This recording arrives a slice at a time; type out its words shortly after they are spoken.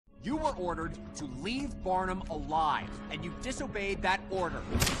You were ordered to leave Barnum alive, and you disobeyed that order.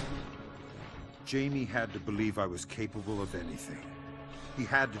 Jamie had to believe I was capable of anything. He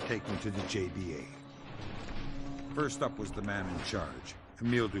had to take me to the JBA. First up was the man in charge,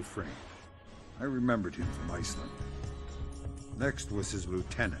 Emile Dufresne. I remembered him from Iceland. Next was his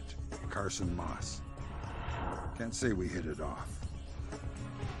lieutenant, Carson Moss. Can't say we hit it off.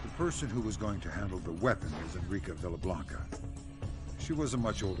 The person who was going to handle the weapon was Enrica Villablanca. She wasn't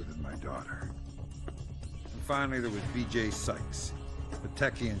much older than my daughter. And finally, there was B.J. Sykes, the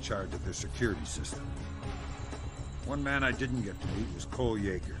techie in charge of their security system. One man I didn't get to meet was Cole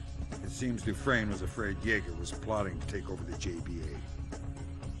Yeager. It seems Dufresne was afraid Yeager was plotting to take over the JBA.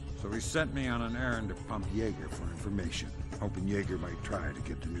 So he sent me on an errand to pump Yeager for information, hoping Yeager might try to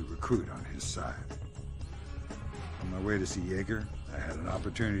get the new recruit on his side. On my way to see Yeager, I had an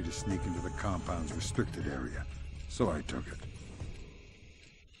opportunity to sneak into the compound's restricted area, so I took it.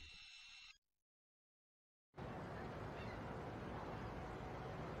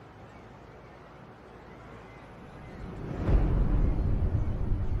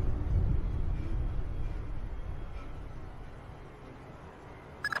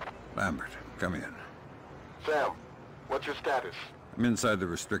 Lambert, come in. Sam, what's your status? I'm inside the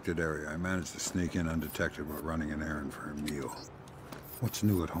restricted area. I managed to sneak in undetected while running an errand for Emile. What's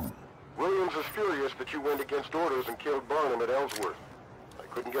new at home? Williams is furious that you went against orders and killed Barnum at Ellsworth. I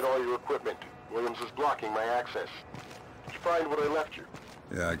couldn't get all your equipment. Williams is blocking my access. Did you find what I left you?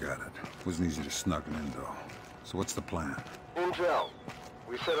 Yeah, I got it. Wasn't easy to snuggle in, though. So what's the plan? Intel.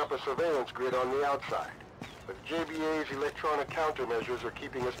 We set up a surveillance grid on the outside. But JBA's electronic countermeasures are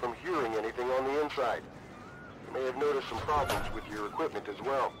keeping us from hearing anything on the inside. You may have noticed some problems with your equipment as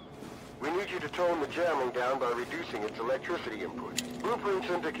well. We need you to tone the jamming down by reducing its electricity input. Blueprints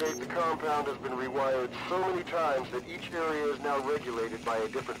indicate the compound has been rewired so many times that each area is now regulated by a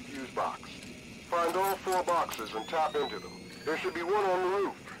different fuse box. Find all 4 boxes and tap into them. There should be one on the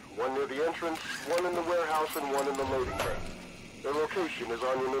roof, one near the entrance, one in the warehouse, and one in the loading bay. Their location is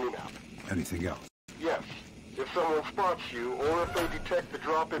on your minimap. Anything else? Yes. If someone spots you, or if they detect the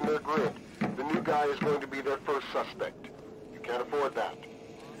drop in their grid, the new guy is going to be their first suspect. You can't afford that.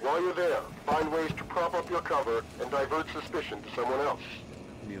 While you're there, find ways to prop up your cover and divert suspicion to someone else.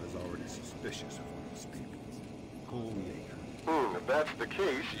 Emile is already suspicious of one of his people. Cole Yeager. If that's the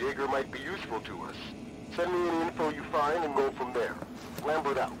case, Yeager might be useful to us. Send me any info you find and go from there.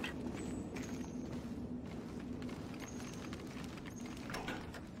 Lambert out.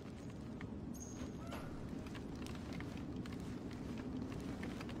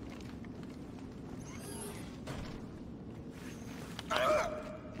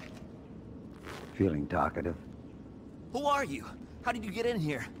 Feeling talkative? Who are you? How did you get in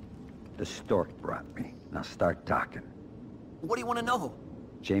here? The stork brought me. Now start talking. What do you want to know?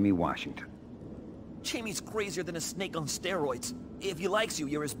 Jamie Washington. Jamie's crazier than a snake on steroids. If he likes you,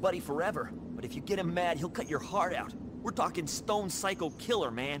 you're his buddy forever. But if you get him mad, he'll cut your heart out. We're talking stone psycho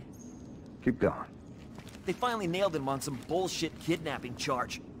killer, man. Keep going. They finally nailed him on some bullshit kidnapping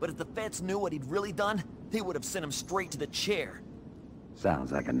charge. But if the feds knew what he'd really done, they would have sent him straight to the chair.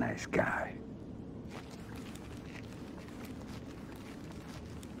 Sounds like a nice guy.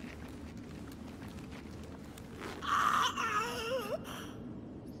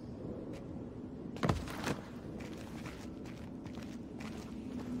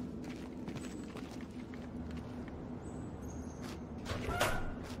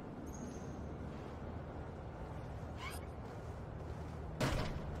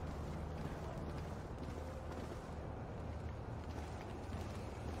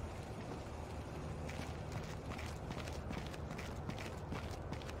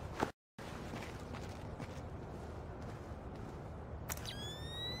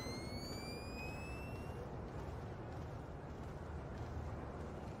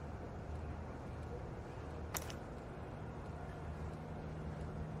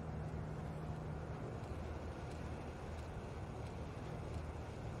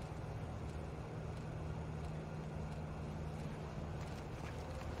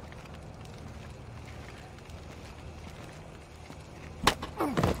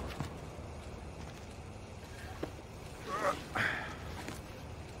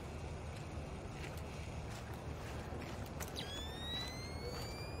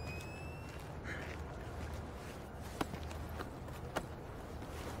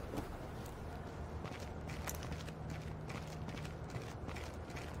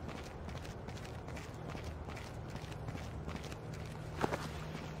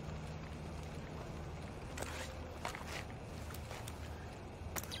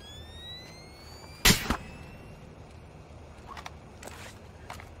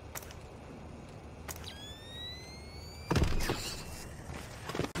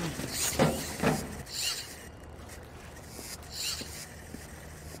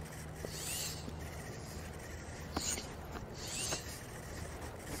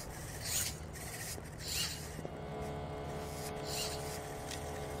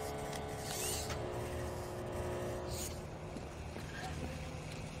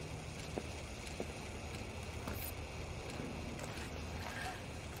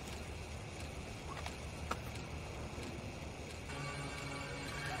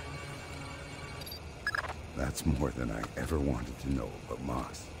 That's more than I ever wanted to know about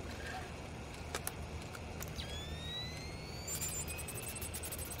Moss.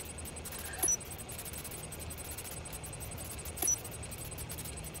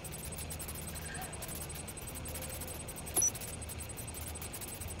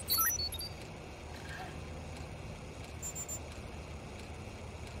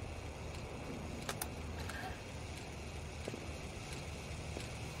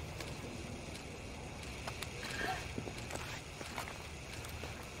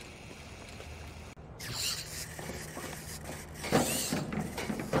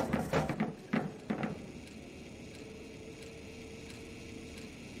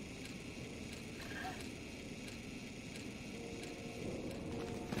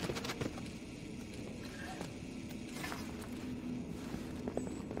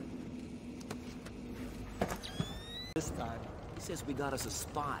 This time. He says we got us a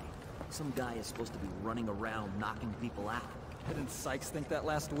spy. Some guy is supposed to be running around knocking people out. Didn't Sykes think that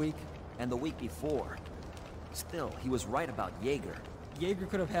last week? And the week before. Still, he was right about Jaeger. Jaeger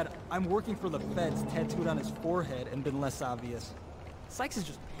could have had "I'm working for the feds" tattooed on his forehead and been less obvious. Sykes is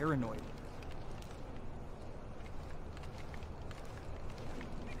just paranoid.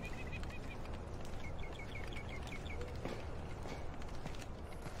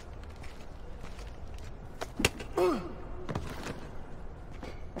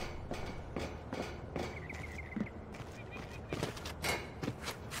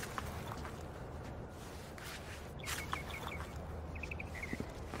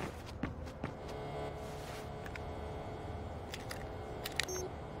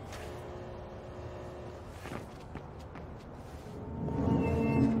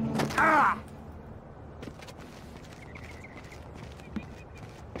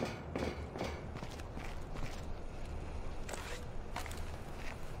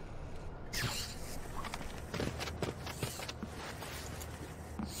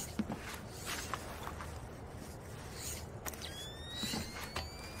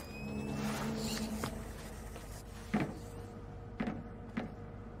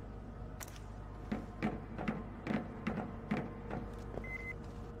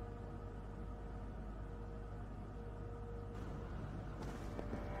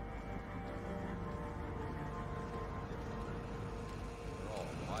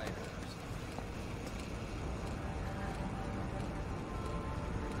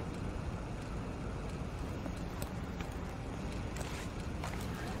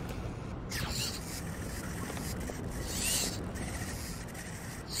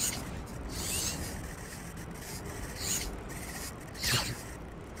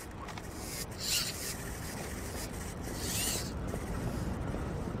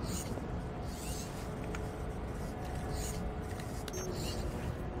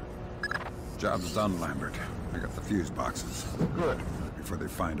 Job's done, Lambert. I got the fuse boxes. Good. Before they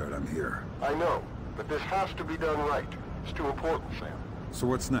find out I'm here. I know, but this has to be done right. It's too important, Sam. So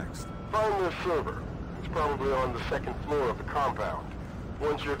what's next? Find this server. It's probably on the second floor of the compound.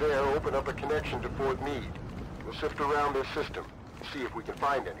 Once you're there, open up a connection to Fort Meade. We'll sift around their system, see if we can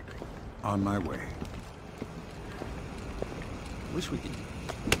find anything. On my way. Wish we could...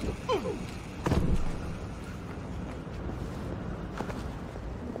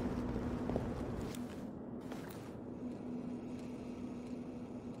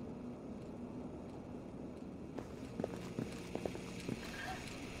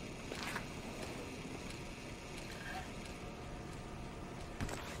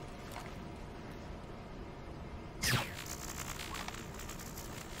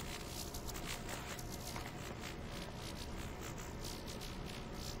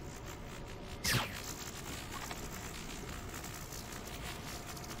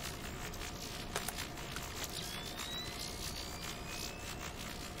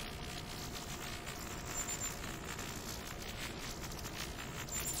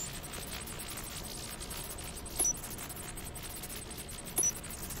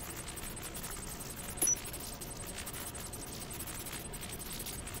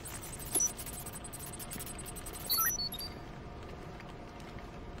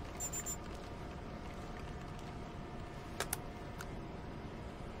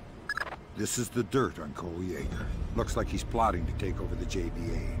 This is the dirt on Cole Jaeger. Looks like he's plotting to take over the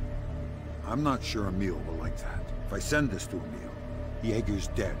JBA. I'm not sure Emil will like that. If I send this to Emil, Jaeger's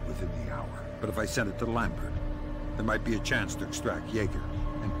dead within the hour. But if I send it to Lambert, there might be a chance to extract Jaeger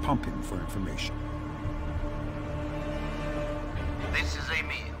and pump him for information. This is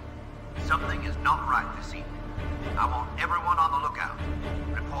Emil. Something is not right this evening. I want everyone on the lookout.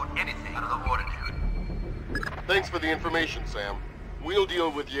 Report anything out of the ordinary. Thanks for the information, Sam. We'll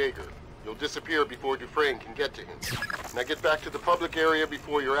deal with Jaeger. You'll disappear before Dufresne can get to him. Now get back to the public area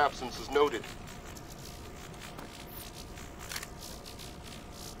before your absence is noted.